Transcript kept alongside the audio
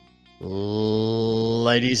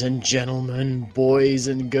Ladies and gentlemen, boys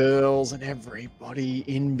and girls, and everybody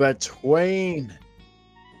in between,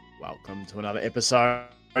 welcome to another episode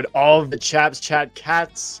of the Chaps Chat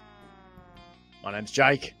Cats. My name's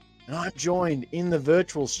Jake, and I'm joined in the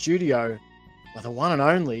virtual studio by the one and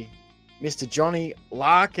only Mr. Johnny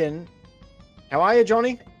Larkin. How are you,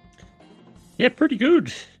 Johnny? Yeah, pretty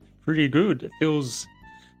good. Pretty good. It feels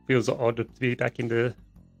odd to be back in the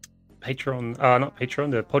not Patreon,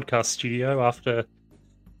 the podcast studio after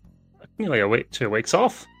nearly a week, 2 weeks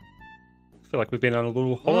off. I feel like we've been on a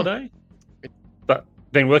little holiday, but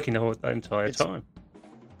been working the entire time.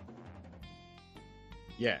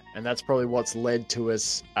 Yeah, and that's probably what's led to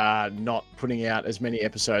us not putting out as many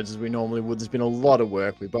episodes as we normally would. There's been a lot of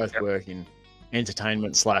work. We both work in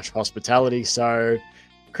entertainment/hospitality, so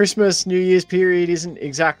Christmas, New Year's period isn't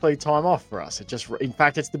exactly time off for us. In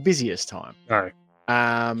fact, it's the busiest time. No,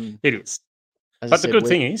 it is. But the good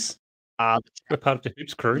thing is, we're part of the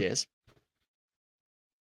Hoops crew. Yes,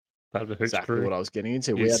 part of the Hoops exactly crew. What I was getting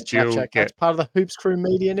into. We are the Chaps Chat Cats, part of the Hoops Crew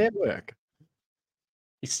Media Network.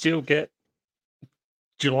 You still get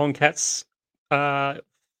Geelong Cats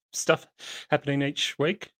stuff happening each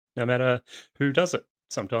week, no matter who does it.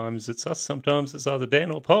 Sometimes it's us, sometimes it's either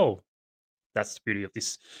Dan or Paul. That's the beauty of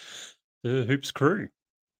the Hoops crew.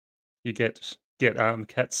 You get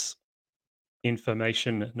Cats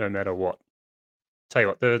information no matter what. Tell you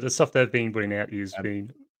what, the stuff they've been putting out has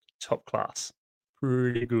been top class.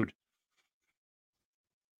 Pretty good.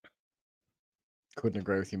 Couldn't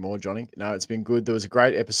agree with you more, Johnny. No, it's been good. There was a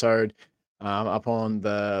great episode up on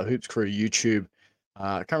the Hoops Crew YouTube.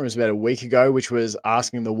 I can't remember, it was about a week ago, which was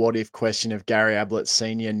asking the what if question if Gary Ablett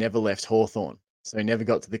Sr. never left Hawthorn. So he never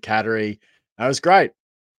got to the Cattery. That was great.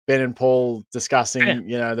 Ben and Paul discussing,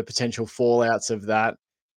 the potential fallouts of that.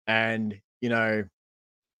 And,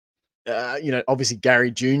 obviously Gary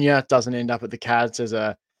Jr. doesn't end up at the Cats as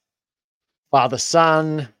a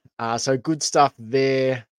father-son. So good stuff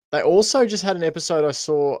there. They also just had an episode I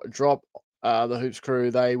saw drop, the Hoops Crew.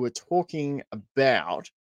 They were talking about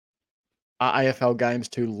AFL games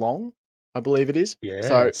too long, I believe it is. Yes.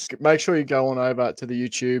 So make sure you go on over to the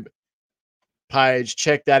YouTube page,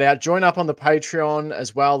 check that out. Join up on the Patreon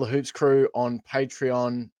as well, the Hoops Crew on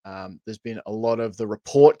Patreon. There's been a lot of the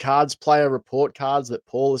player report cards that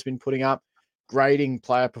Paul has been putting up, grading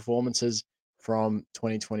player performances from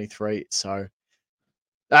 2023. So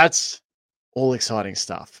that's all exciting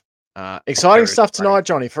stuff. Exciting stuff tonight,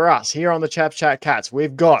 Johnny, for us here on the Chaps Chat Cats.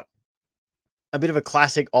 We've got a bit of a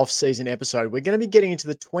classic off-season episode. We're going to be getting into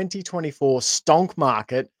the 2024 Stonk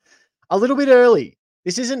market a little bit early.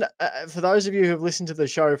 This isn't, for those of you who have listened to the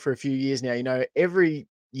show for a few years now, every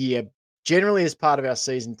year, generally as part of our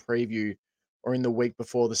season preview or in the week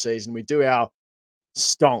before the season, we do our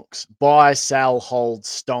Stonks, buy, sell, hold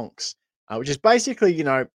Stonks, which is basically,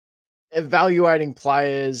 evaluating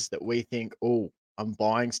players that we think, oh, I'm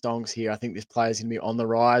buying Stonks here. I think this player's going to be on the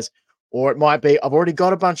rise. Or it might be, I've already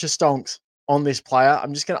got a bunch of Stonks on this player.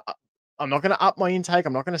 I'm not going to up my intake.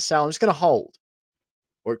 I'm not going to sell. I'm just going to hold.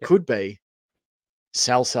 Or it could be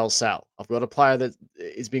sell. I've got a player that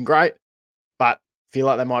has been great, but feel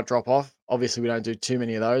like they might drop off. Obviously, we don't do too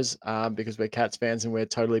many of those because we're Cats fans and we're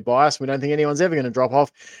totally biased. We don't think anyone's ever going to drop off.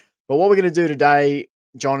 But what we're going to do today,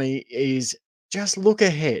 Johnny, is just look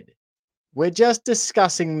ahead. We're just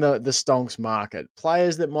discussing the Stonks market,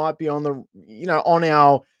 players that might be on on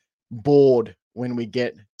our board when we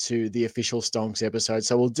get to the official Stonks episode.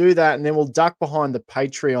 So we'll do that, and then we'll duck behind the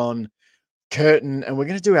Patreon curtain, and we're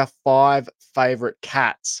going to do our 5 favorite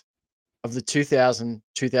Cats of the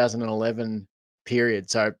 2011 period.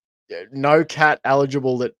 So no Cat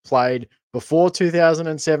eligible that played before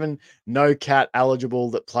 2007, no Cat eligible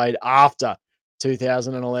that played after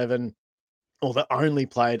 2011. Or that only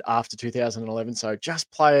played after 2011. So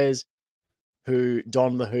just players who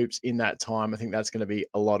donned the hoops in that time. I think that's going to be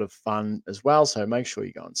a lot of fun as well. So make sure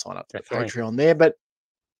you go and sign up to the Patreon there. But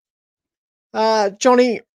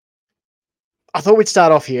Johnny, I thought we'd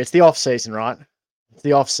start off here. It's the off season, right? It's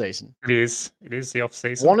the off season. It is the off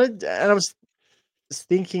season. And I was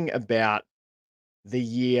thinking about the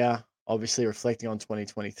year, obviously reflecting on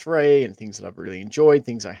 2023 and things that I've really enjoyed,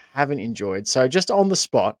 things I haven't enjoyed. So just on the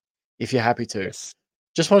spot, if you're happy to,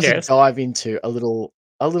 just wanted to dive into a little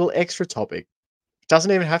extra topic. It doesn't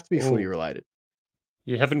even have to be footy related.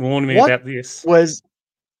 You haven't warned me about this.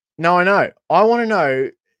 No, I know. I want to know,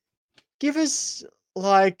 give us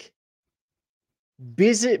like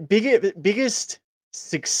biggest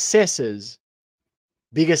successes,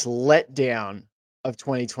 biggest letdown of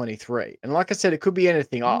 2023. And like I said, it could be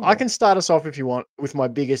anything. I can start us off if you want with my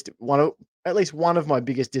at least one of my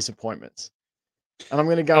biggest disappointments. And I'm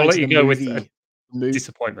going to go I'll let into you the go with a movie.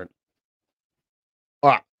 disappointment.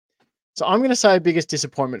 All right. So I'm going to say biggest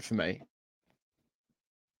disappointment for me,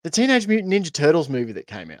 the Teenage Mutant Ninja Turtles movie that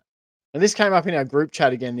came out. And this came up in our group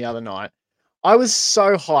chat again the other night. I was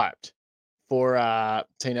so hyped for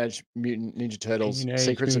Teenage Mutant Ninja Turtles Teenage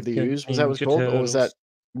Secrets of the Mutant Ooze. Was that what it's Ninja called? Or was that Turtles.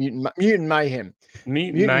 Mutant Mayhem?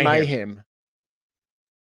 Mutant Mutant Mayhem. Mayhem.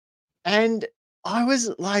 And I was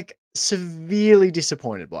like severely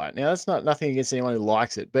disappointed by it. Now, that's not nothing against anyone who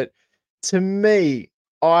likes it, but to me,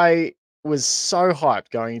 I was so hyped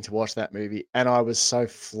going to watch that movie and I was so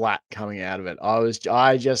flat coming out of it.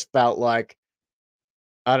 I just felt like,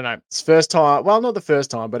 I don't know, it's first time. Well, not the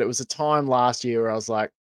first time, but it was a time last year where I was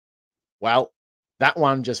like, well, that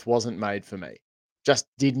one just wasn't made for me. Just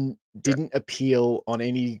Yeah. didn't appeal on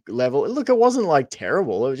any level. Look, it wasn't like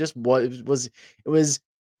terrible. It just was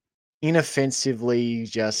inoffensively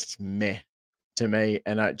just meh to me,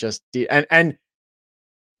 and I just did, and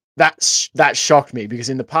that shocked me because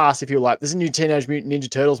in the past, if you're like, "There's a new Teenage Mutant Ninja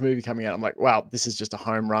Turtles movie coming out," I'm like, "Wow, this is just a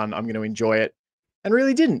home run. I'm going to enjoy it," and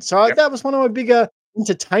really didn't. So Yep. that was one of my bigger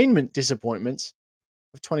entertainment disappointments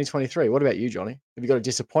of 2023. What about you, Johnny? Have you got a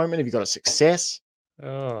disappointment? Have you got a success?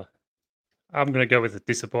 Oh, I'm going to go with a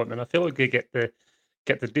disappointment. I feel like you get the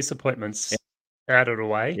Yeah, disappointments out of the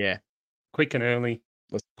way yeah. quick and early,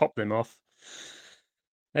 Let's- pop them off.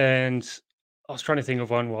 And I was trying to think of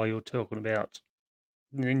one while you were talking about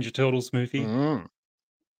the Ninja Turtles movie, Mm.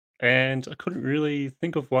 and I couldn't really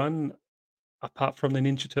think of one apart from the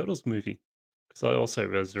Ninja Turtles movie because I also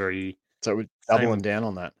was very So we're doubling same down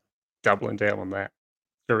on that. doubling down on that,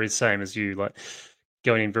 very same as you, like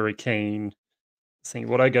going in very keen, saying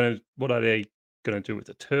what are they gonna do with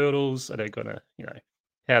the turtles? Are they gonna,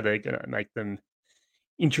 how they're gonna make them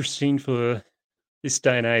interesting for this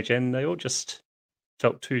day and age? And they all just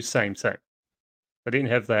felt too same. They didn't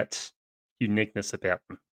have that uniqueness about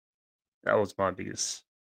them. That was my biggest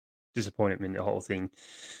disappointment in the whole thing.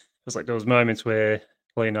 It was like there was moments where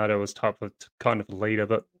Leonardo was type of kind of a leader,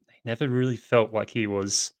 but he never really felt like he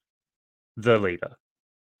was the leader,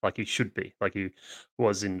 like he should be, like he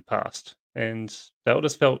was in the past. And they all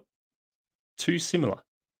just felt too similar.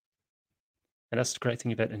 And that's the great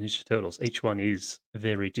thing about the Ninja Turtles. Each one is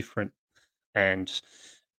very different, and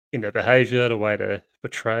in their behavior, the way they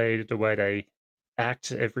portray, the way they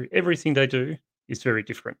act, everything they do is very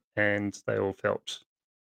different, and they all felt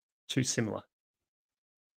too similar.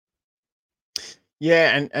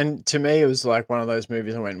 Yeah, and to me, it was like one of those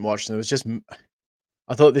movies I went and watched, and it was just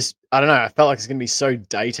I thought this. I don't know. I felt like it's going to be so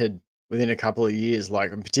dated within a couple of years,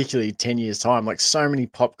 like, and particularly 10 years time. Like so many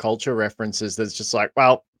pop culture references. That's just like,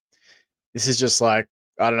 well, this is just like,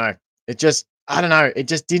 I don't know. I don't know. It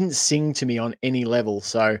just didn't sing to me on any level.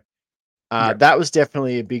 So Yeah. that was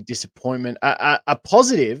definitely a big disappointment. A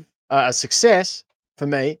positive, a success for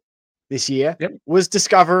me this year Yep. was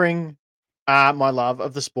discovering my love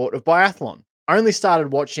of the sport of biathlon. I only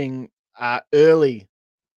started watching early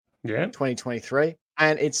Yeah. 2023,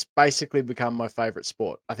 and it's basically become my favorite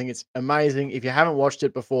sport. I think it's amazing. If you haven't watched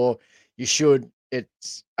it before, you should.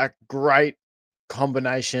 It's a great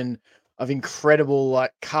combination of incredible,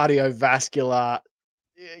 like, cardiovascular,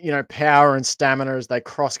 power and stamina as they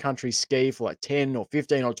cross country ski for like 10 or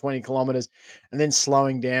 15 or 20 kilometers, and then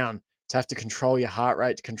slowing down to have to control your heart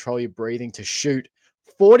rate, to control your breathing, to shoot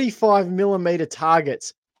 45 millimeter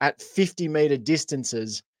targets at 50-meter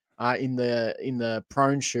distances in the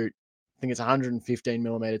prone shoot. I think it's 115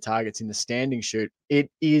 millimeter targets in the standing shoot.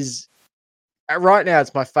 It is right now,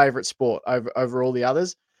 it's my favorite sport over all the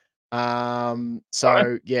others. Right.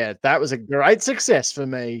 So yeah, that was a great success for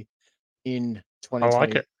me in I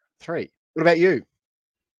like it. 2023. What about you?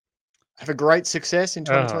 Have a great success in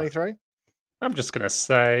Uh, 2023? I'm just gonna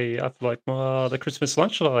say I feel like the Christmas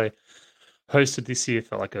lunch that I hosted this year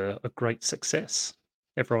felt like a great success.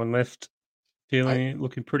 Everyone left I feeling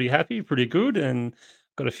looking pretty happy, pretty good, and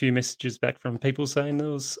got a few messages back from people saying it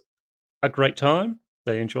was a great time.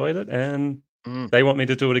 They enjoyed it, and mm, they want me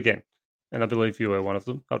to do it again. And I believe you were one of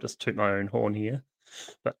them. I'll just toot my own horn here,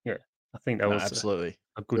 but yeah, I think that no, was absolutely.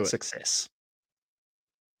 a Do good it. success.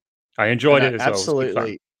 I No, enjoyed no, it as well. It was good fun.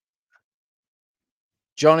 absolutely.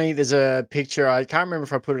 Johnny, there's a picture. I can't remember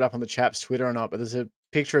if I put it up on the Chaps Twitter or not, but there's a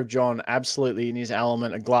picture of John absolutely in his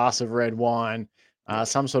element, a glass of red wine, Yeah,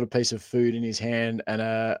 some sort of piece of food in his hand,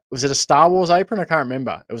 and was it a Star Wars apron? I can't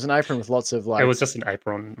remember. It was an apron with lots of it like, was just an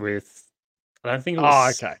apron with. I don't think it oh,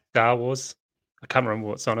 was okay. Star Wars. I can't remember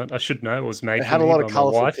what's on it. I should know. It was made It for had a me lot of by my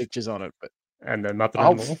colorful wife pictures on it, but and the oh,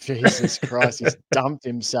 mother-in-law. Jesus Christ, he's dumped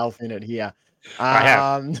himself in it here. I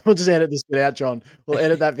have. We'll just edit this bit out, John. We'll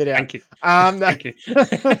edit that bit out. Thank you. Um, Thank you.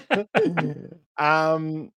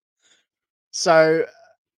 um, So,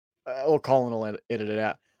 or Colin will edit it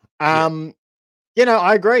out. Yeah.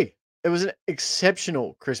 I agree. It was an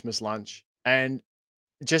exceptional Christmas lunch, and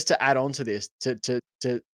just to add on to this,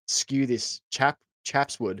 to skew this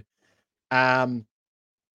Chapswood,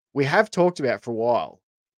 we have talked about for a while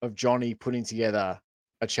of Johnny putting together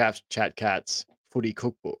a Chaps Chat Cats footy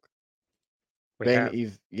cookbook. We have.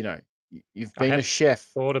 You've I been a have chef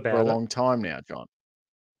thought for a about it. long time now, John.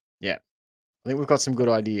 Yeah, I think we've got some good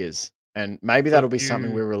ideas, and maybe Got that'll a be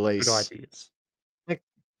something we few good release. ideas.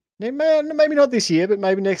 Maybe not this year, but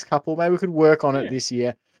maybe next couple. Maybe we could work on it Yeah. this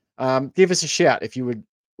year. Give us a shout if you would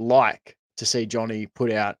like to see Johnny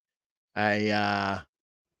put out a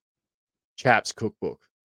Chaps cookbook.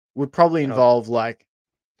 Would probably And I'll involve I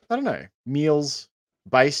don't know, meals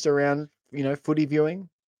based around footy viewing.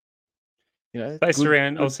 based Good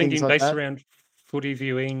around I good was things thinking like based that. around footy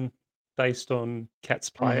viewing based on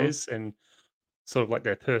Cats Mm-hmm. players and sort of like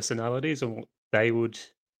their personalities and what they would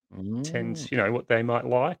tend, Mm, what they might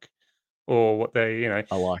like or what they, I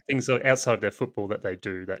like it. things that are outside their football that they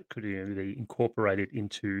do that could be incorporated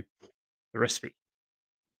into the recipe,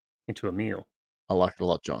 into a meal. I like it a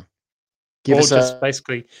lot, John. Give Or us just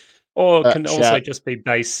basically or it can also shout. just be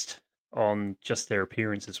based on just their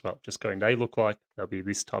appearance as well. Just going, they look like they'll be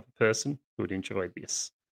this type of person who would enjoy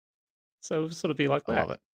this. So it'll sort of be like I that.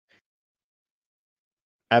 love it.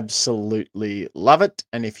 Absolutely love it.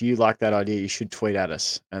 And if you like that idea, you should tweet at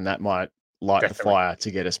us, and that might light the Definitely. fire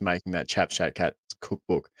to get us making that Chap Chat Cat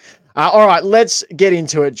cookbook. All right, let's get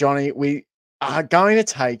into it, Johnny. We are going to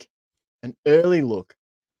take an early look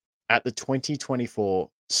at the 2024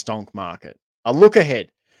 Stonk market. A look ahead.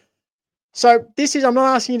 So I'm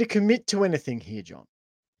not asking you to commit to anything here, John.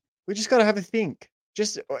 We just got to have a think.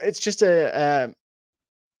 It's just an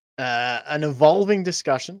evolving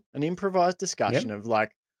discussion, an improvised Yep. discussion of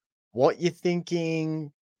what you're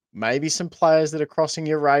thinking, maybe some players that are crossing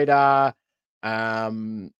your radar.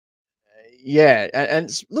 Um, yeah, and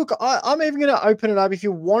look, I'm even going to open it up if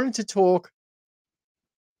you wanted to talk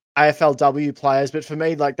AFLW players, but for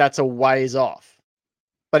me, that's a ways off.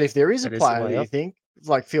 But if there is a It is a player way that you up. think,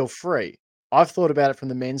 feel free. I've thought about it from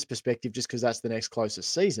the men's perspective just because that's the next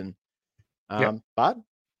closest season. Yep. But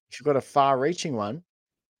if you've got a far-reaching one,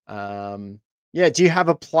 yeah, do you have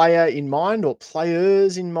a player in mind or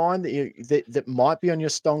players in mind that might be on your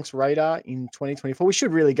Stonks radar in 2024? We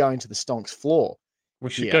should really go into the Stonks floor We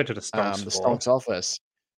should here, go to the Stonks the floor. Stonks office.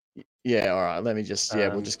 Yeah, all right. Let me just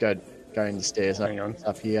we'll just go in the stairs Hang on.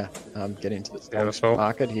 up here. Get into the Stonks Beautiful.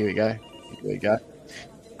 market. Here we go. Here we go.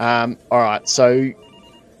 All right. So,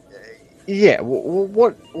 yeah,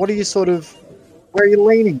 what are you where are you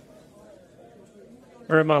leaning?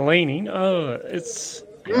 Where am I leaning? Oh, it's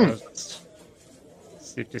hang on, let's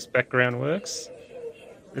see if this background works.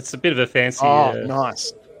 It's a bit of a fancy Oh,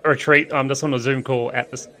 nice. retreat. I'm just on a Zoom call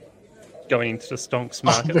at this going into the Stonks Oh,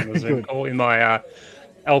 market on the very Zoom good. call in my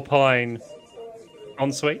Alpine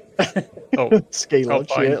ensuite. Ski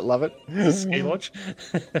lodge, Alpine yeah, love it. ski lodge.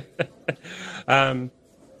 I'm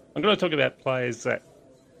going to talk about players that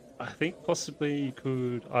I think possibly you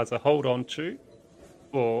could either hold on to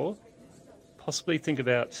or possibly think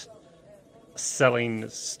about selling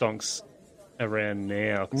stonks around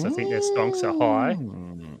now because I think their stonks are high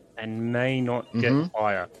and may not get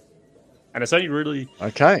higher. And it's only really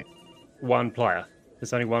Okay. one player.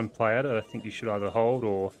 There's only one player that I think you should either hold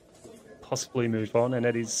or possibly move on, and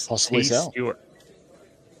that is Possibly sell. Stewart.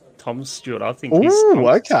 Tom Stewart. I think his Ooh,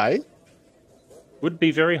 stonks okay. would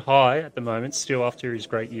be very high at the moment, still after his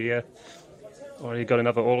great year. Already got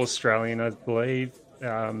another All-Australian, I believe.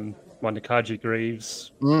 Won the Kaji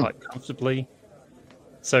Greaves quite comfortably.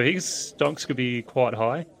 So his stonks could be quite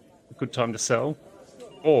high. A good time to sell.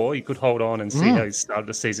 Or you could hold on and see how his start of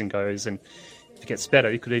the season goes. And if it gets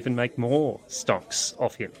better, you could even make more stonks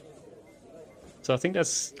off him. So I think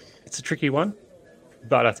it's a tricky one.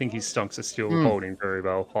 But I think his stonks are still holding very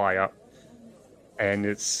well high up. And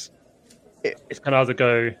it can either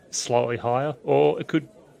go slightly higher or it could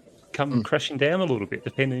come crashing down a little bit,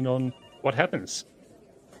 depending on what happens.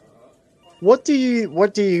 What do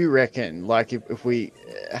you reckon? If we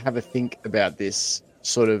have a think about this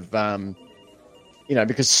because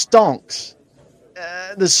stonks,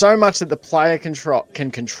 there's so much that the player can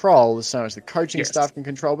control. There's so much the coaching staff can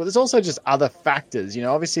control, but there's also just other factors.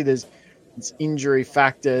 Obviously there's injury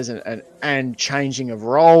factors and changing of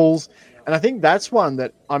roles, and I think that's one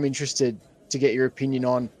that I'm interested to get your opinion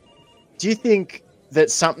on. Do you think that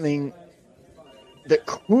something that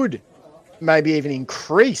could maybe even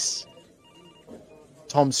increase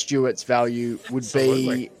Tom Stewart's value would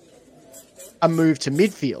be a move to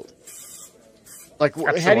midfield? Like, how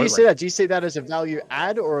do you Absolutely. see that? Do you see that as a value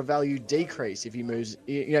add or a value decrease if he moves,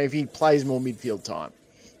 if he plays more midfield time?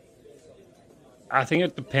 I think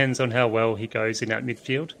it depends on how well he goes in that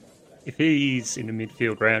midfield. If he's in the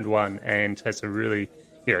midfield round one and has a really,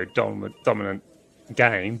 dominant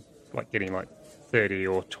game, like getting like 30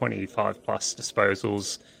 or 25 plus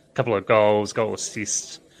disposals, a couple of goals, goal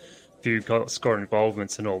assists, a few goal scoring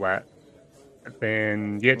involvements and all that,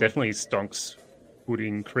 then yeah, definitely his stonks would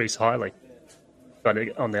increase highly. But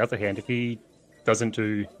on the other hand, if he doesn't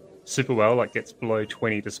do super well, like gets below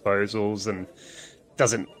 20 disposals and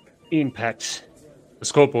doesn't impact the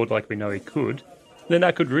scoreboard like we know he could, then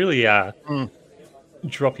that could really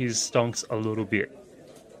drop his stonks a little bit.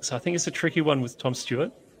 So I think it's a tricky one with Tom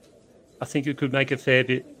Stewart. I think it could make a fair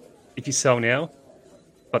bit if you sell now,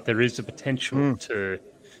 but there is the potential to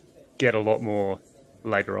get a lot more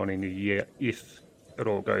later on in the year if it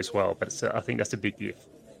all goes well. But I think that's a big if.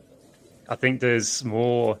 I think there's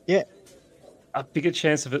a bigger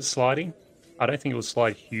chance of it sliding. I don't think it will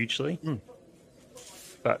slide hugely,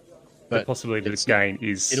 but the possibility of this gain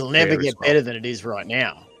is it'll never get better than it is right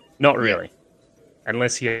now. Not really,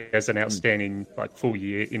 unless he has an outstanding full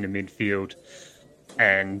year in the midfield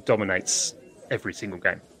and dominates every single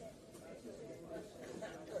game.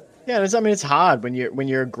 Yeah, it's hard when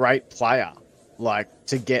you're a great player,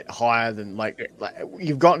 to get higher than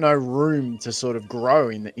you've got no room to sort of grow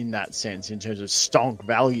in that sense in terms of stonk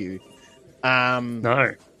value.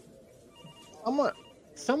 No,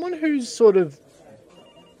 someone who's sort of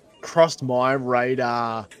crossed my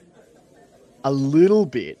radar a little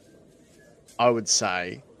bit, I would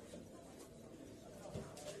say,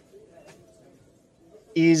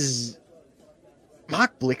 is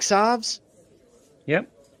Mark Blixarves. Yep.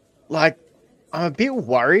 I'm a bit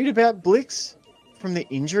worried about Blix from the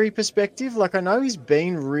injury perspective. I know he's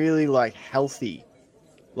been really healthy,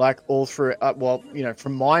 all through.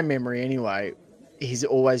 From my memory anyway, he's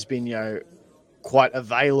always been quite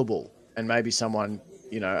available. And maybe someone,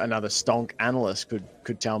 another Stonk analyst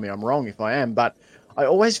could tell me I'm wrong if I am. But I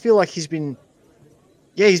always feel like he's been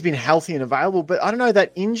healthy and available. But I don't know,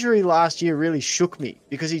 that injury last year really shook me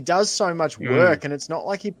because he does so much work, and it's not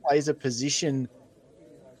like he plays a position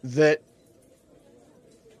that.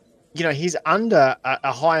 He's under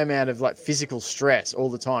a high amount of physical stress all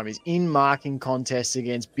the time. He's in marking contests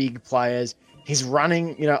against big players. He's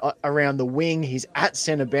running, around the wing. He's at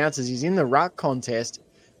centre bounces. He's in the ruck contest.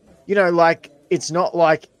 It's not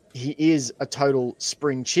like he is a total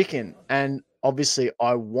spring chicken. And obviously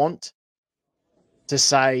I want to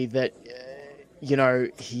say that,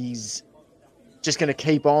 he's just going to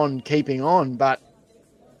keep on keeping on. But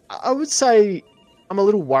I would say I'm a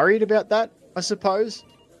little worried about that, I suppose.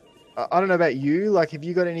 I don't know about you. Have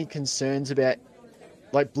you got any concerns about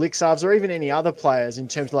Blixarves or even any other players in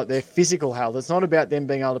terms of their physical health? It's not about them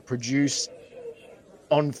being able to produce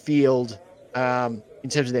on field in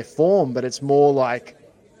terms of their form, but it's more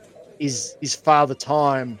is Father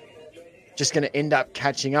Time just going to end up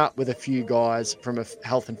catching up with a few guys from a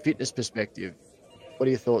health and fitness perspective? What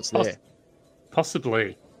are your thoughts there?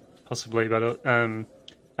 Possibly, but and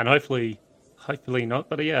hopefully not.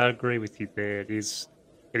 But yeah, I agree with you there.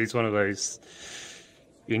 It is one of those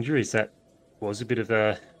injuries that was a bit of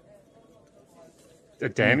a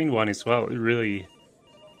damning one as well. It really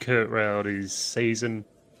curtailed his season,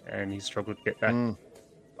 and he struggled to get back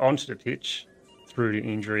onto the pitch through the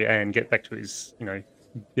injury and get back to his,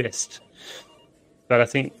 best. But I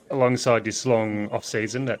think alongside this long off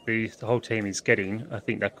season that the whole team is getting, I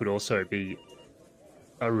think that could also be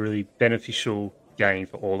a really beneficial gain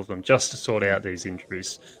for all of them, just to sort out these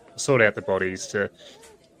injuries, sort out the bodies, to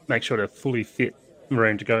make sure they're fully fit and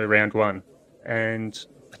ready to go round one. And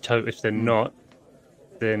if they're not,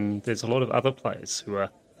 then there's a lot of other players who are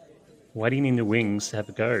waiting in the wings to have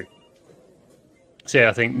a go. So yeah,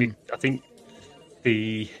 I think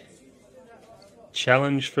the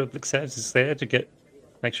challenge for Blixarves is there to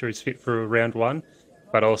make sure he's fit for round one,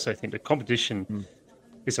 but I also think the competition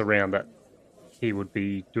is around that he would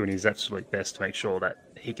be doing his absolute best to make sure that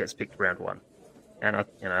he gets picked round one. And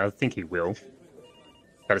I think he will.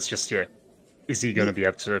 But it's just, is he going to be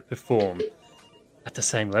able to perform at the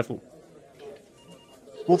same level?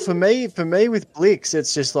 Well, for me with Blix,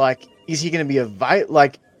 it's just is he going to be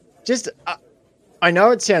I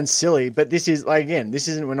know it sounds silly, but this is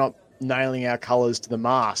we're not nailing our colours to the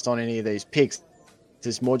mast on any of these picks.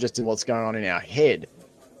 It's more just what's going on in our head.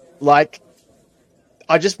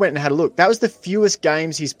 I just went and had a look. That was the fewest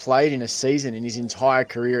games he's played in a season in his entire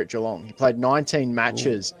career at Geelong. He played 19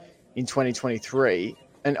 matches in 2023.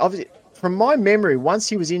 And obviously, from my memory, once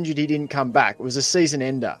he was injured, he didn't come back. It was a season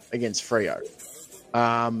ender against Freo.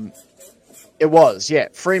 It was, yeah.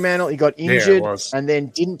 Fremantle, he got Yeah, it injured was. and then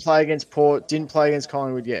didn't play against Port, didn't play against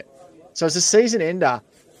Collingwood yet. So it's a season ender.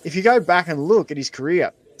 If you go back and look at his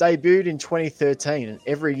career, debuted in 2013 and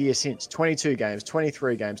every year since, 22 games,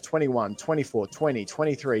 23 games, 21, 24, 20,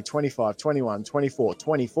 23, 25, 21, 24,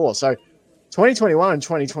 24. So 2021 and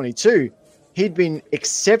 2022, he'd been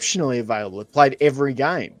exceptionally available. He played every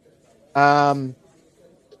game. Yeah,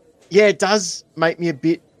 it does make me a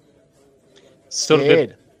bit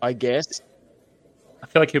scared, I guess. I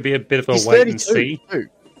feel like he'll be a bit of a He's wait and 32 see. too.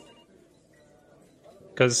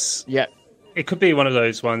 Because Yeah. it could be one of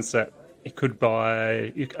those ones that it could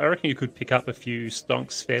buy. I reckon you could pick up a few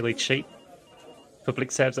stonks fairly cheap for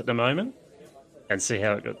Blixabs at the moment and see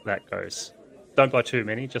how that goes. Don't buy too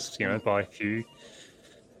many, just buy a few.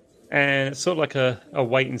 And it's sort of like a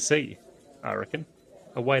wait and see, I reckon.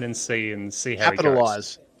 A wait and see how he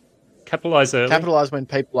goes. Capitalize early. Capitalize when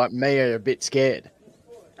people like me are a bit scared.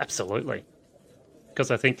 Absolutely. Because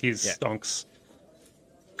I think his stonks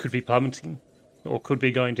could be plummeting or could be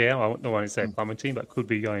going down. I don't want to say plummeting, but could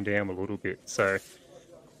be going down a little bit. So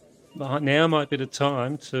now might be the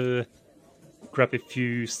time to grab a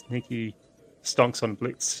few sneaky stonks on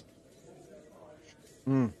Blitz.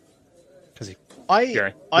 Because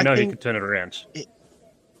I know he can turn it around.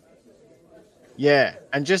 Yeah,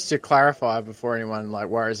 and just to clarify before anyone like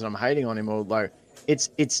worries that I'm hating on him, although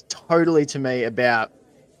it's totally to me about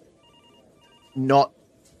not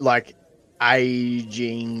like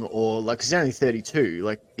aging or like, 'cause he's only 32,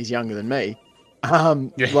 like he's younger than me.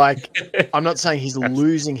 Like I'm not saying he's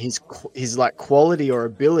losing his like quality or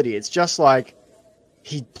ability. It's just like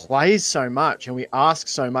he plays so much and we ask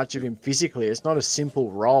so much of him physically. It's not a simple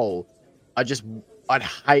role. I'd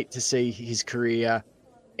hate to see his career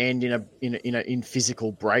end in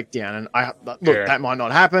physical breakdown. And that might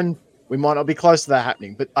not happen. We might not be close to that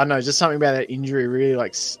happening, but I don't know, just something about that injury really,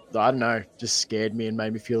 like, I don't know, just scared me and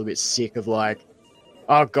made me feel a bit sick of like,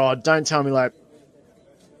 oh God, don't tell me like,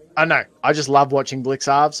 I don't know. I just love watching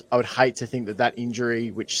Blixabs. I would hate to think that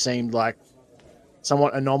injury, which seemed like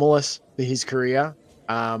somewhat anomalous for his career,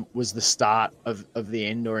 was the start of the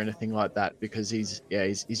end or anything like that, because he's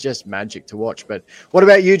just magic to watch. But what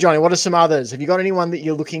about you, Johnny? What are some others? Have you got anyone that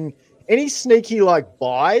you're looking, any sneaky like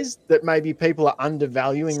buys that maybe people are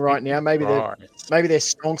undervaluing right now? Maybe their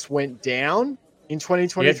stonks went down in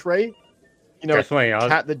 2023. Yeah, definitely. A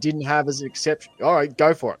cat that didn't have as an exception. All right,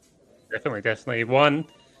 go for it. Definitely. One,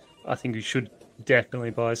 I think you should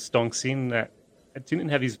definitely buy stonks in that didn't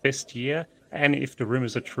have his best year. And if the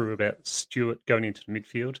rumours are true about Stewart going into the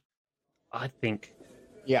midfield, I think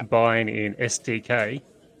buying in SDK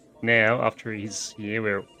now after his year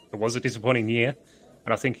where it was a disappointing year,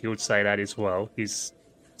 and I think he would say that as well, his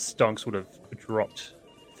stonks would have dropped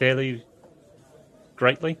fairly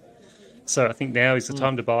greatly. So I think now is the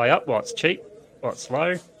time to buy up while it's cheap, while it's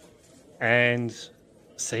low, and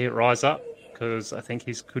see it rise up, because I think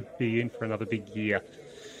he could be in for another big year.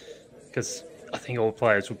 Because I think all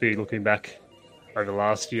players will be looking back over the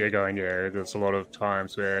last year going, there's a lot of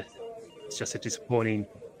times where it's just a disappointing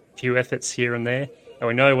few efforts here and there. And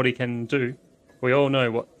we know what he can do. We all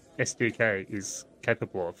know what SDK is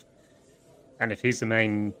capable of. And if he's the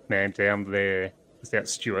main man down there without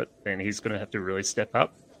Stewart, then he's going to have to really step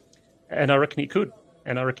up. And I reckon he could.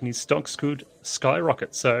 And I reckon his stocks could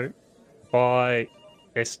skyrocket. So buy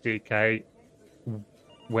SDK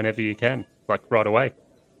whenever you can, like right away.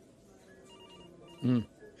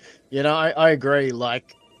 I agree.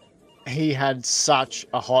 Like, he had such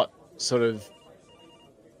a hot sort of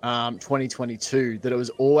 2022 that it was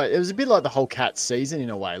a bit like the whole Cats season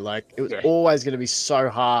in a way. Like, it was always going to be so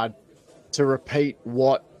hard to repeat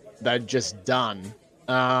what they'd just done.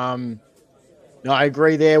 No, I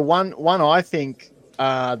agree there. One I think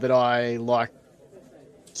that I like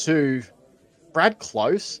too, Brad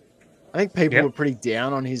Close. I think people were pretty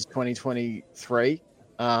down on his 2023.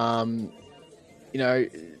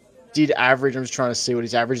 Did average, I'm just trying to see what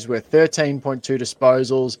his averages were, 13.2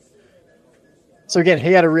 disposals. So again,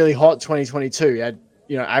 he had a really hot 2022. He had,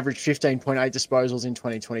 averaged 15.8 disposals in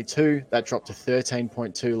 2022. That dropped to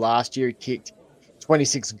 13.2 last year. He kicked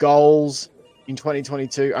 26 goals in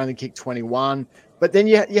 2022, only kicked 21. But then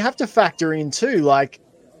you have to factor in too, like,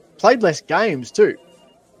 played less games too.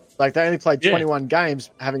 Like, they only played 21 games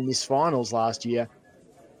having missed finals last year.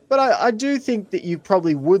 But I do think that you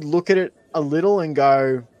probably would look at it a little and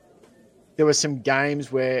go, there were some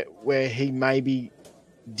games where he maybe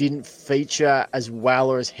didn't feature as well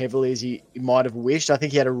or as heavily as he might have wished. I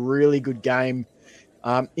think he had a really good game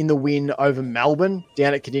in the win over Melbourne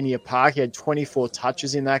down at Kardinia Park. He had 24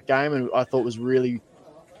 touches in that game, and I thought was really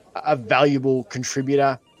a valuable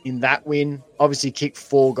contributor in that win. Obviously kicked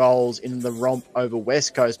 4 goals in the romp over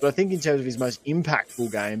West Coast. But I think in terms of his most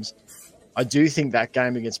impactful games, I do think that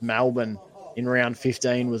game against Melbourne in round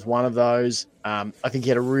 15 was one of those. I think he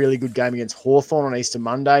had a really good game against Hawthorn on Easter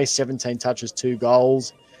Monday, 17 touches, 2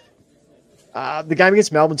 goals. The game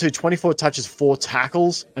against Melbourne too, 24 touches, 4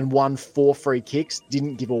 tackles, and won 4 free kicks.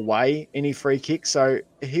 Didn't give away any free kicks. So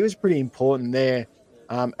he was pretty important there.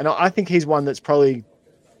 And I think he's one that's probably,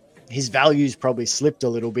 his value's probably slipped a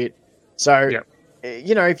little bit. So,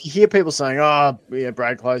 if you hear people saying, oh, yeah,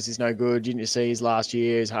 Brad Close is no good, didn't you see his last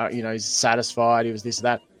year? He's satisfied, he was this or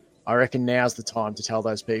that. I reckon now's the time to tell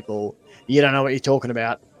those people, you don't know what you're talking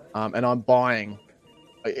about. And I'm buying.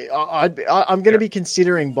 I'm going to be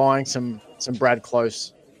considering buying some Brad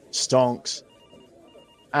Close stonks.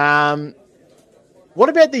 What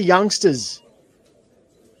about the youngsters,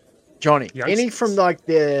 Johnny? Any from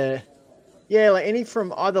any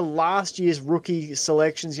from either last year's rookie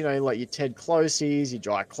selections, like your Ted Closeys, your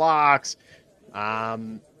Jai Clarks,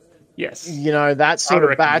 yes, that sort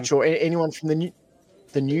of batch, or anyone from the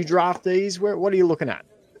new draftees? What are you looking at?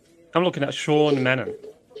 I'm looking at Sean Mannon.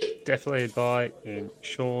 Definitely buy in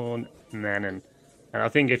Sean Mannon. And I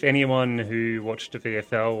think if anyone who watched the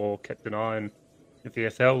VFL or kept an eye on the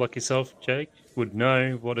VFL, like yourself, Jake, would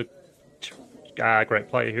know what a great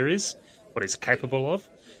player he is, what he's capable of.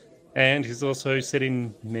 And he's also said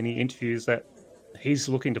in many interviews that he's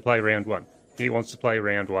looking to play round 1. He wants to play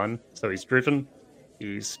round 1, so he's driven.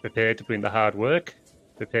 He's prepared to put in the hard work,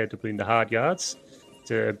 prepared to put in the hard yards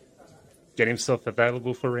to get himself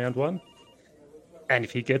available for round 1. And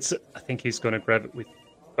if he gets it, I think he's going to grab it with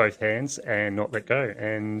both hands and not let go.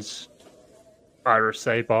 And I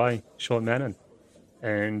say buy Sean Mannon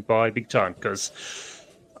and buy big time, because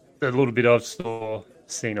the little bit I've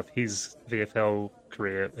seen of his VFL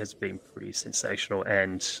career has been pretty sensational,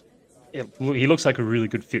 and he looks like a really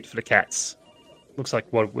good fit for the Cats. Looks like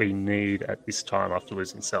what we need at this time after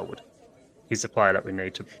losing Selwood. He's the player that we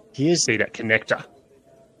need to be that connector.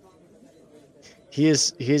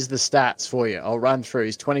 Here's the stats for you. I'll run through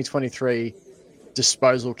his 2023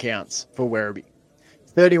 disposal counts for Werribee.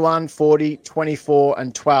 31, 40, 24,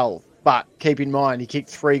 and 12. But keep in mind, he kicked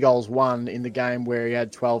 3 goals, 1 in the game where he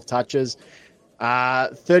had 12 touches.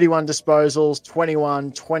 31 disposals,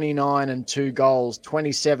 21, 29, and 2 goals.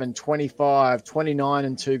 27, 25, 29,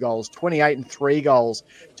 and 2 goals. 28 and 3 goals.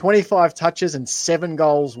 25 touches and 7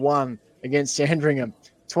 goals, 1 against Sandringham.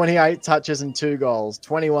 28 touches and 2 goals.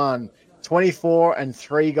 21, 24 and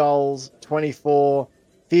 3 goals. 24,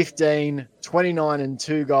 15, 29 and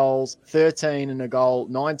 2 goals. 13 and a goal.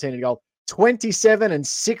 19 and a goal. 27 and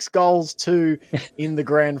 6 goals, 2 in the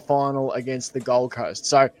grand final against the Gold Coast.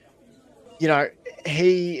 So, I'm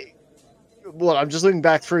just looking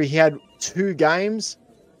back through, he had 2 games,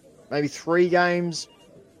 maybe 3 games,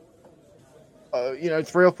 3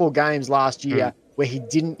 or 4 games last year where he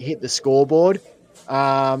didn't hit the scoreboard.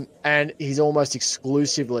 And he's almost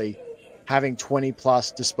exclusively having 20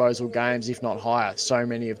 plus disposal games, if not higher, so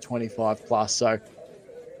many of 25 plus. So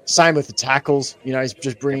same with the tackles, he's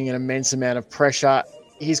just bringing an immense amount of pressure.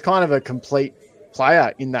 He's kind of a complete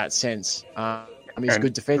player in that sense. He's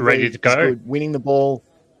good defensively, ready to go. He's good winning the ball.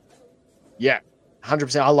 Yeah,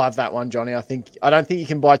 100%. I love that one, Johnny. I don't think you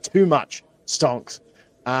can buy too much stonks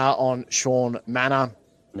on Sean Manor.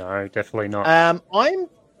 No, definitely not. I'm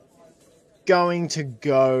going to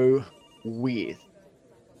go with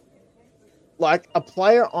a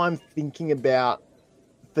player I'm thinking about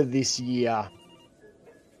for this year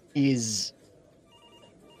is,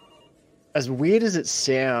 as weird as it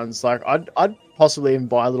sounds, I'd possibly even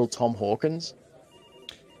buy a little Tom Hawkins.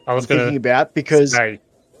 I was thinking about, because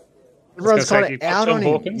everyone's kind of out on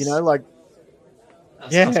Hawkins. him, I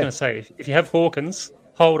was going to say, if you have Hawkins,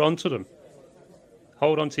 hold on to them.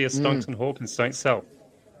 Hold on to your Stonks and Hawkins. Don't sell.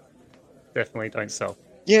 Definitely don't sell.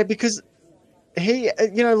 Yeah, because he,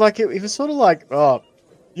 it was sort of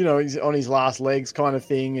he's on his last legs kind of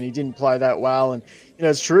thing, and he didn't play that well. And,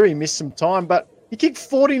 it's true, he missed some time, but he kicked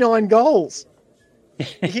 49 goals.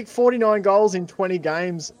 He kicked 49 goals in 20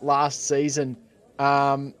 games last season.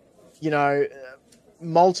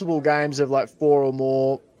 Multiple games of 4 or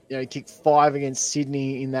more. He kicked 5 against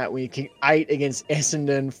Sydney in that win. He kicked 8 against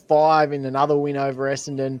Essendon, 5 in another win over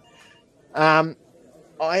Essendon. I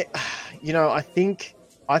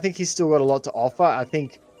think he's still got a lot to offer. I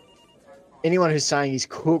think anyone who's saying he's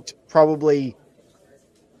cooked probably,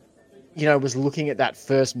 was looking at that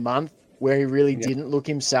first month where he really didn't look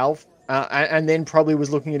himself, and then probably was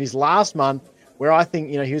looking at his last month where I think,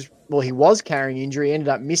 he was carrying injury, ended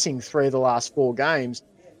up missing 3 of the last 4 games,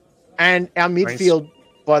 and our midfield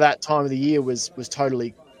by that time of the year was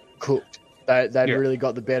totally cooked. They'd really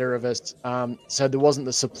got the better of us. So there wasn't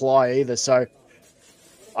the supply either. So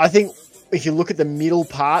I think if you look at the middle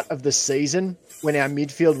part of the season, when our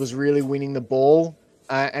midfield was really winning the ball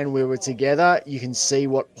and we were together, you can see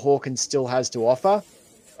what Hawkins still has to offer.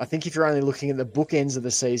 I think if you're only looking at the bookends of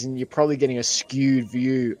the season, you're probably getting a skewed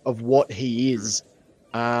view of what he is,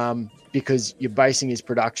 because you're basing his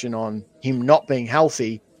production on him not being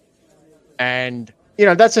healthy. And,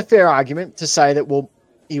 that's a fair argument to say that, well,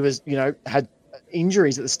 he was, had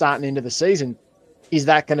injuries at the start and end of the season. Is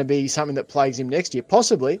that going to be something that plagues him next year?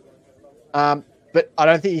 Possibly. But I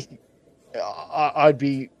don't think I'd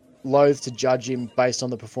be loath to judge him based on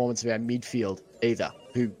the performance of our midfield either,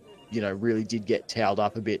 who, really did get towed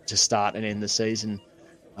up a bit to start and end the season.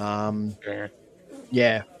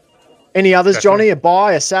 Yeah. Any others, definitely. Johnny? A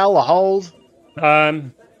buy, a sell, a hold?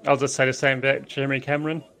 I'll just say the same about Jeremy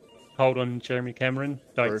Cameron. Hold on Jeremy Cameron.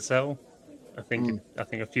 Don't sell. I think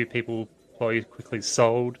a few people probably quickly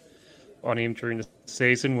sold on him during the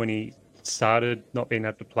season when he started not being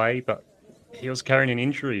able to play, but he was carrying an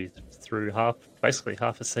injury through basically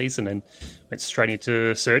half a season and went straight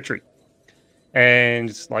into surgery.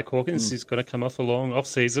 And like Hawkins, he's going to come off a long off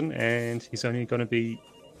season, and he's only going to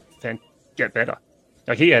get better.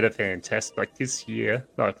 Like he had a fantastic this year,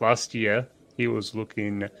 like last year, he was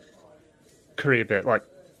looking career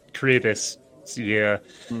best year.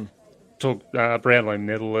 Brownlow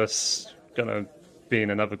medalist, going to be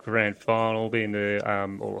in another grand final, be in the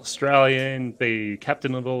All Australian, be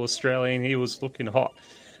captain of All Australian. He was looking hot,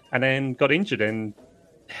 and then got injured and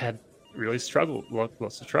had really struggled,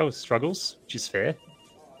 lots of struggles, which is fair.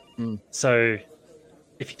 So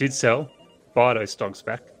if you did sell, buy those Stonks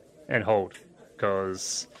back and hold,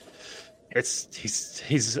 because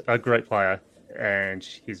he's a great player and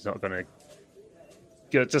he's not going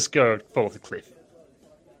to just go fall off the cliff.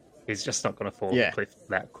 He's just not going to fall off the cliff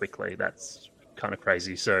that quickly. That's kind of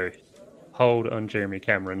crazy. So hold on Jeremy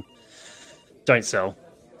Cameron. Don't sell.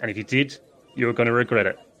 And if you did, you're going to regret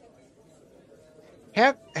it.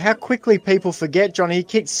 How quickly people forget, Johnny. He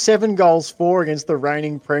kicked 7 goals 4 against the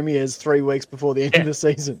reigning premiers 3 weeks before the end of the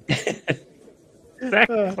season.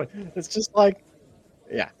 Exactly. It's just like,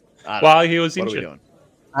 While he was injured. What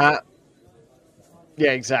are we doing?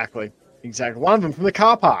 Yeah, exactly. One of them from the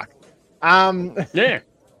car park. Yeah.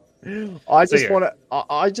 I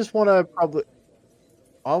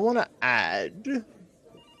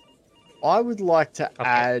would like to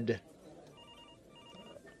add.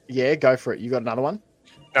 Yeah, go for it. You got another one?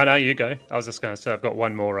 No, you go. I was just going to say I've got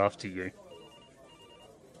one more after you.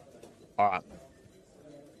 All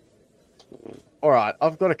right.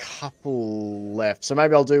 I've got a couple left, so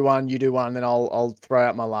maybe I'll do one. You do one, then I'll throw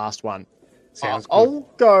out my last one. Sounds good. I'll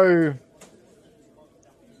go.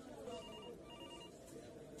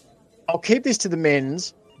 I'll keep this to the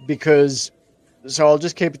men's so I'll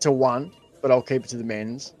just keep it to one, but I'll keep it to the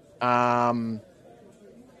men's.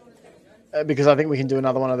 Because I think we can do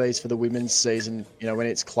another one of these for the women's season, when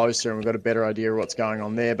it's closer and we've got a better idea of what's going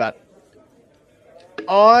on there. But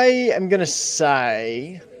I am going to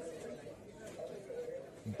say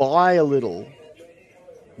buy a little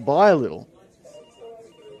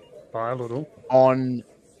on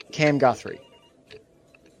Cam Guthrie.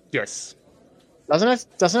 Yes. Doesn't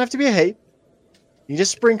have to be a heap. You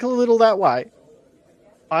just sprinkle a little that way.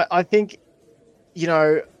 I think,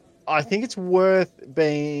 I think it's worth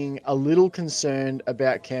being a little concerned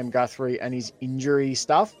about Cam Guthrie and his injury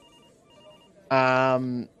stuff.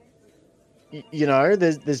 There's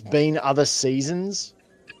been other seasons,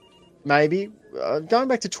 maybe. Going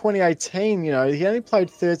back to 2018, he only played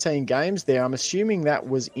 13 games there. I'm assuming that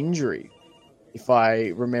was injury, if I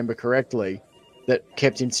remember correctly, that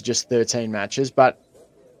kept him to just 13 matches. But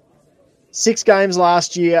 6 games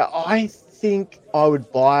last year, I think I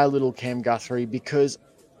would buy a little Cam Guthrie because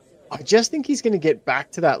I just think he's going to get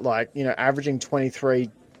back to that, averaging 23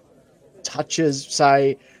 touches,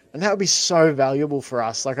 say, and that would be so valuable for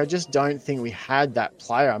us. I just don't think we had that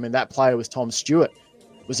player. I mean, that player was Tom Stewart,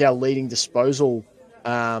 was our leading disposal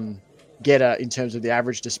getter in terms of the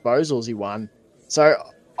average disposals he won. So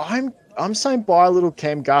I'm saying buy a little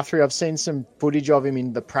Cam Guthrie. I've seen some footage of him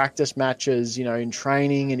in the practice matches, in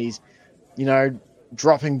training, and he's,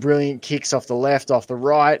 dropping brilliant kicks off the left, off the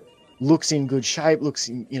right. Looks in good shape, looks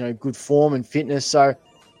in, good form and fitness. So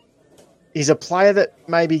he's a player that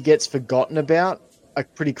maybe gets forgotten about, a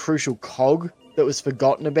pretty crucial cog that was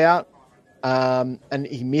forgotten about. And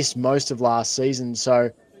he missed most of last season. So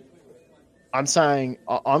I'm saying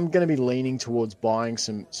I'm going to be leaning towards buying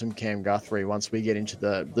some Cam Guthrie once we get into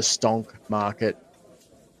the Stonk market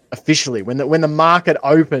officially. When the market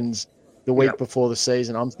opens the week before the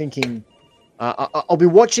season, I'm thinking I'll be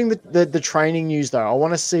watching the training news though. I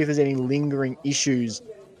want to see if there's any lingering issues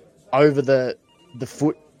over the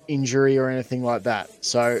foot injury or anything like that.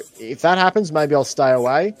 So if that happens, maybe I'll stay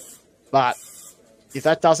away. But if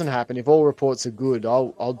that doesn't happen, if all reports are good,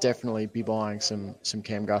 I'll definitely be buying some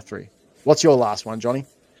Cam Guthrie. What's your last one, Johnny?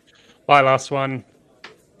 My last one,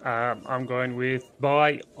 I'm going with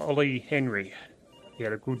by Ollie Henry. He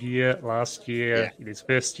had a good year last year in his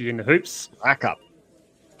first year in the hoops. Back up.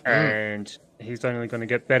 And he's only going to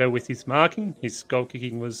get better with his marking. His goal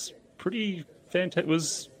kicking was pretty fantastic,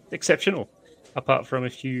 was exceptional, apart from a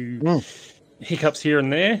few hiccups here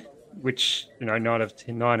and there, which, 9 out of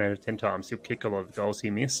 10 times he'll kick a lot of goals he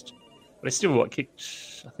missed. But he still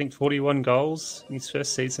kicked, I think, 41 goals in his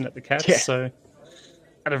first season at the Cats. Yeah. So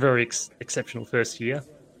had a very exceptional first year.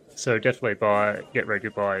 So definitely get ready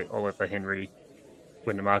to buy Oliver Henry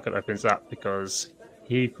when the market opens up, because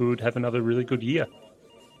he could have another really good year,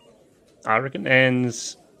 I reckon. And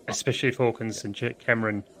especially if Hawkins and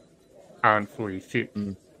Cameron aren't fully fit,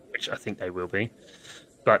 which I think they will be.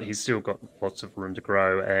 But he's still got lots of room to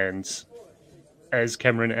grow. And as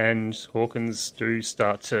Cameron and Hawkins do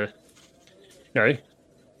start to,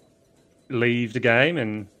 leave the game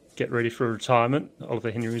and get ready for retirement, Oliver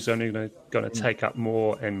Henry is only going to take up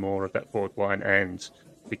more and more of that forward line and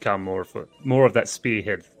become more of that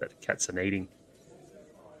spearhead that the Cats are needing.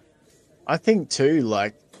 I think too,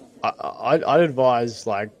 I'd advise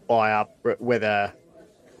buy up whether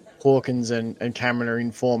Hawkins and Cameron are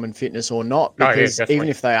in form and fitness or not, because even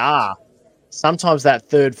if they are, sometimes that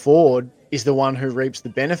third forward is the one who reaps the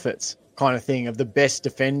benefits, kind of thing, of the best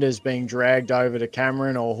defenders being dragged over to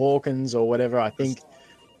Cameron or Hawkins or whatever. I think.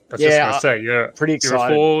 I was just going to say, you're pretty excited.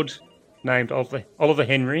 You're a forward named Oliver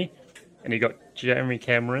Henry, and you got Jeremy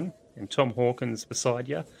Cameron and Tom Hawkins beside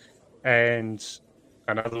you, and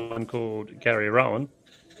another one called Gary Rowan.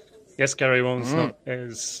 Yes, Gary Rowan's not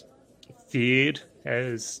as feared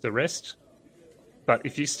as the rest, but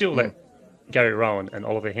if you still let Gary Rowan and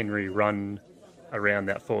Oliver Henry run around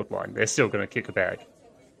that forward line, they're still going to kick a bag,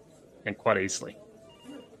 and quite easily.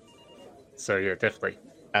 So yeah, definitely.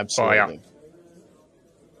 Absolutely. Buy up.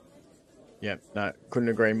 Yeah, no, couldn't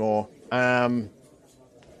agree more. I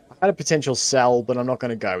had a potential sell, but I'm not going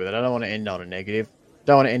to go with it. I don't want to end on a negative.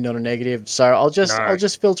 So I'll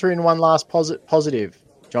just filter in one last positive,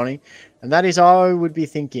 Johnny, and that is I would be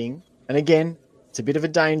thinking, and again, it's a bit of a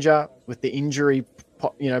danger with the injury,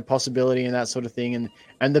 possibility and that sort of thing,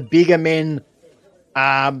 and the bigger men,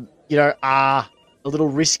 are a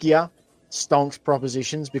little riskier, Stonks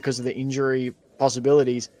propositions because of the injury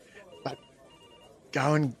possibilities, but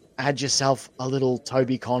go and add yourself a little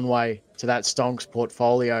Toby Conway to that Stonks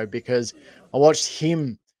portfolio, because I watched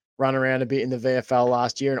him run around a bit in the VFL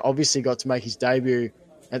last year and obviously got to make his debut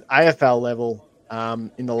at AFL level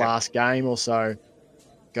in the last game or so.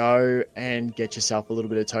 Go and get yourself a little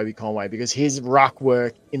bit of Toby Conway, because his ruck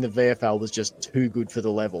work in the VFL was just too good for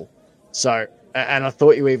the level. So, and I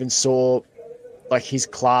thought you even saw his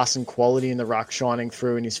class and quality in the ruck shining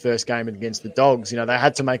through in his first game against the Dogs. They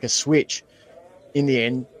had to make a switch in the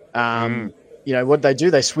end. What they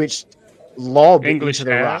do? They switched Lob into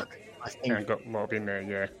the ruck. I think and got Lob in there.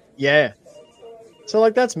 Yeah. Yeah. So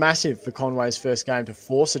that's massive for Conway's first game to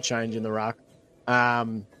force a change in the ruck.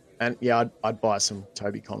 And yeah, I'd buy some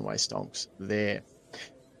Toby Conway Stonks there.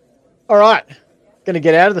 All right, going to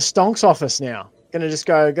get out of the Stonks office now. Going to just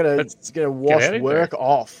go. Going to wash work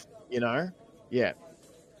off. Yeah.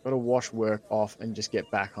 Got to wash work off and just get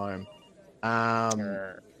back home.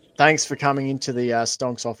 Thanks for coming into the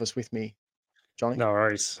Stonks office with me, Johnny. No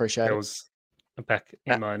worries. Appreciate it. I was back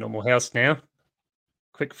in my normal house now.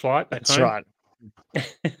 Quick flight back home.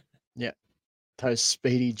 That's right. Yeah. Those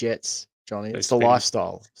speedy jets, Johnny. It's the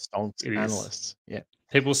lifestyle. Stonks analysts. Yeah.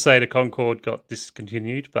 People say the Concorde got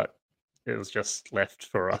discontinued, but it was just left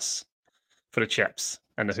for us, for the Chaps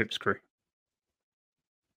and the Hoops crew.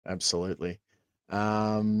 Absolutely.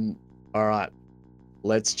 All right.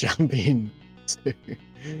 Let's jump in to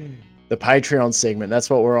the Patreon segment. That's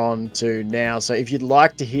what we're on to now. So if you'd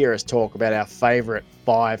like to hear us talk about our favorite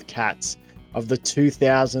 5 Cats of the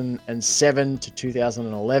 2007 to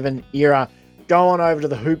 2011 era, go on over to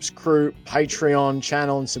the Hoops Crew Patreon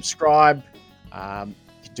channel and subscribe. If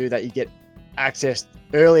you do that, you get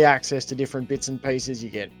early access to different bits and pieces. You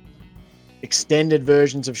get extended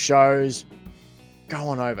versions of shows. Go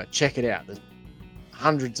on over, check it out. There's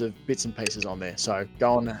hundreds of bits and pieces on there. So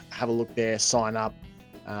go on, have a look there, sign up,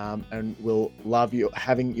 and we'll love you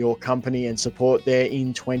having your company and support there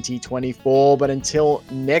in 2024. But until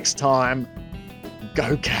next time,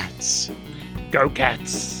 go Cats. Go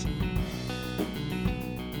Cats.